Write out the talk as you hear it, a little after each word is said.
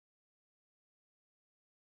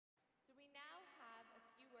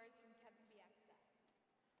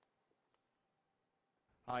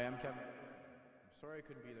Hi, I'm Kevin. I'm sorry I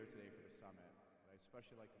couldn't be there today for the summit, but I'd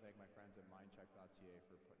especially like to thank my friends at mindcheck.ca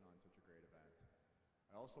for putting on such a great event.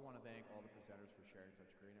 I also want to thank all the presenters for sharing such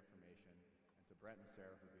great information, and to Brett and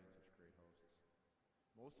Sarah for being such great hosts.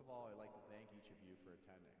 Most of all, I'd like to thank each of you for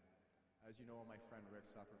attending. As you know, my friend Rick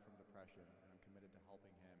suffered from depression, and I'm committed to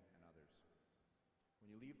helping him and others. When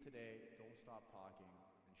you leave today, don't stop talking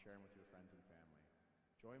and sharing with your friends and family.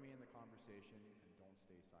 Join me in the conversation and don't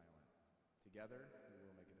stay silent. Together, we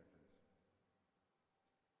will make a difference.